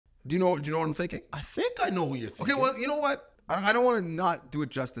Do you know what I'm thinking? I think I know who you're thinking. Okay, well, you know what? I don't want to not do it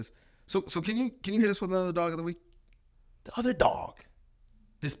justice. So can you hit us with another dog of the week? The other dog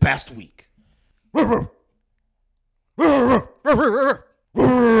this past week. You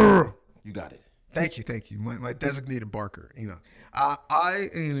got it. Thank you. My designated barker. I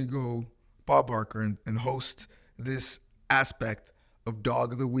am gonna go Bob Barker and host this aspect of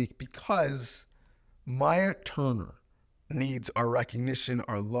dog of the week because Maya Turner needs our recognition,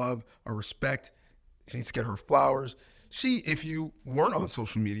 our love, our respect. She needs to get her flowers. If you weren't on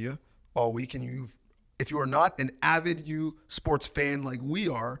social media all week and if you are not an avid sports fan like we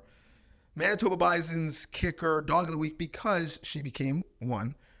are, Manitoba Bisons kicker dog of the week because she became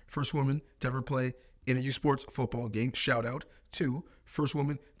first woman to ever play in a U Sports football game. Shout out to first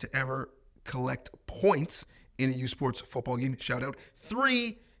woman to ever collect points in a U Sports football game. Shout out.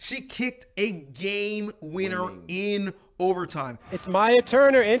 3, she kicked a game winner in overtime. It's Maya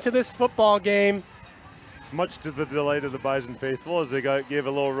Turner into this football game. Much to the delight of the Bison faithful as they gave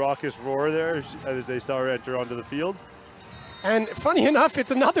a little raucous roar there as they saw her enter onto the field. And funny enough,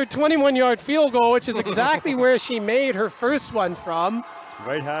 it's another 21-yard field goal, which is exactly where she made her first one from.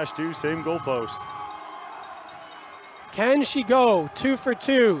 Right hash too, same goalpost. Can she go 2 for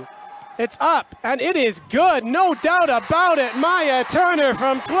 2? It's up, and it is good, no doubt about it. Maya Turner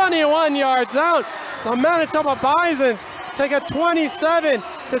from 21 yards out. The Manitoba Bisons take a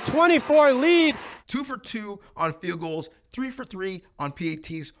 27-24 lead. 2 for 2 on field goals, 3 for 3 on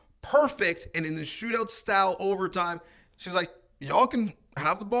PATs. Perfect. And in the shootout style overtime, she was like, y'all can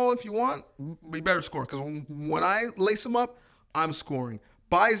have the ball if you want. We better score because when I lace them up, I'm scoring.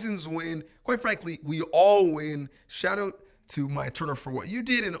 Bisons win. Quite frankly, we all win. Shout out to Maya Turner for what you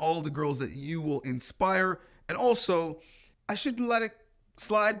did and all the girls that you will inspire. And also, I shouldn't let it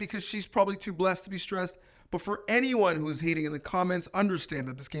slide because she's probably too blessed to be stressed. But for anyone who is hating in the comments, understand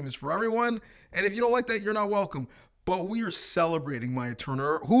that this game is for everyone. And if you don't like that, you're not welcome. But we are celebrating Maya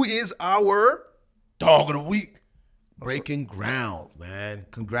Turner, who is our dog of the week. Breaking ground, man.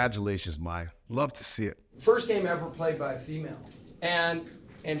 Congratulations, Maya. Love to see it. First game ever played by a female. And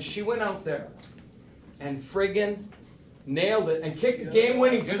she went out there and friggin' nailed it and kicked the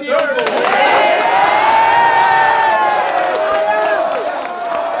game-winning field goal.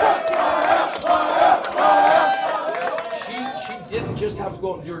 She didn't just have to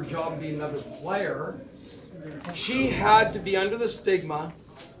go out and do her job and be another player. She had to be under the stigma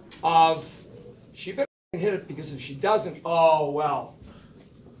of she better hit it because if she doesn't, oh well.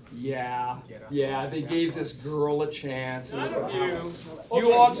 Yeah, they gave this girl a chance. None of you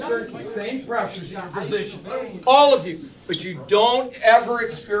all experience the same pressures in your position. All of you. But you don't ever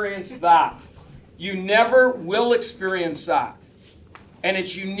experience that. You never will experience that. And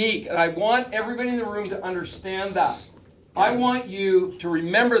it's unique. And I want everybody in the room to understand that. I want you to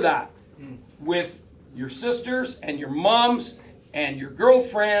remember that with your sisters and your moms and your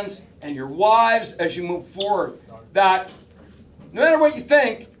girlfriends and your wives as you move forward. That no matter what you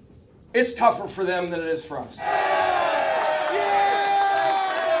think, it's tougher for them than it is for us.